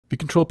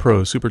vControl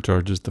Pro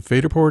supercharges the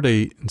FaderPort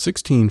 8 and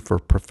 16 for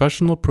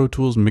professional Pro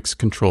Tools mix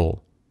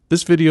control.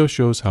 This video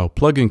shows how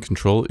plug-in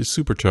control is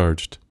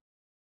supercharged.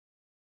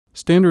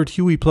 Standard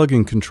Huey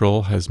plug-in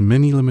control has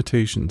many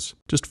limitations.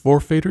 Just 4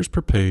 faders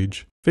per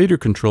page. Fader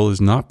control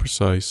is not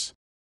precise.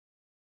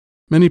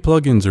 Many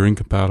plugins are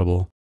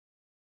incompatible.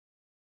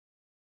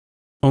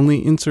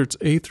 Only inserts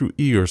A through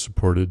E are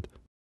supported,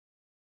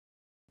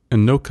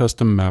 and no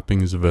custom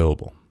mapping is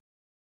available.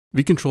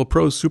 vControl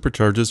Pro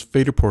supercharges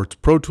FaderPort's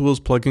Pro Tools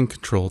plugin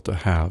control to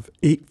have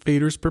 8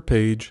 faders per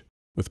page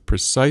with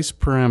precise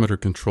parameter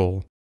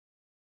control.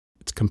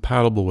 It's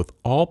compatible with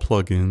all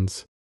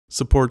plugins,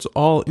 supports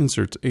all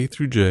inserts A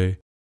through J,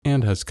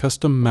 and has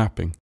custom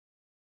mapping.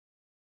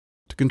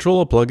 To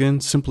control a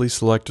plugin, simply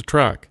select a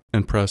track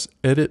and press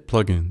Edit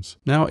Plugins.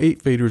 Now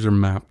 8 faders are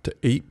mapped to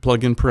 8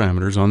 plugin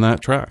parameters on that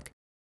track.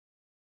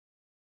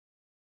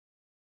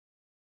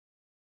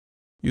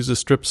 Use the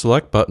Strip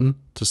Select button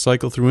to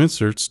cycle through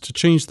inserts to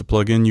change the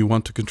plugin you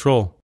want to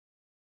control.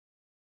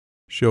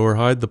 Show or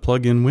hide the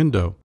plugin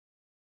window.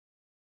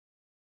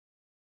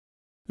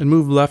 And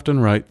move left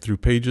and right through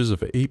pages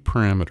of 8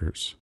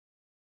 parameters.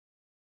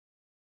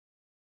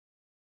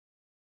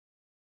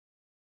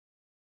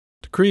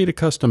 To create a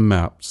custom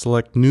map,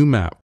 select New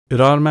Map.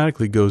 It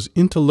automatically goes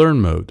into Learn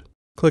mode.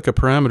 Click a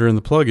parameter in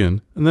the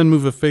plugin and then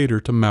move a fader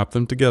to map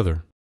them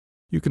together.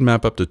 You can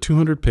map up to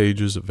 200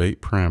 pages of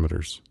 8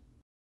 parameters.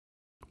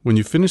 When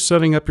you finish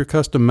setting up your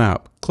custom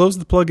map, close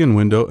the plugin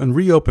window and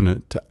reopen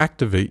it to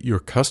activate your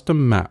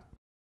custom map.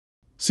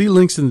 See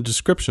links in the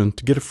description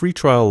to get a free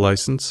trial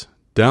license,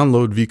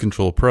 download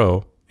vControl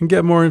Pro, and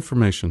get more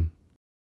information.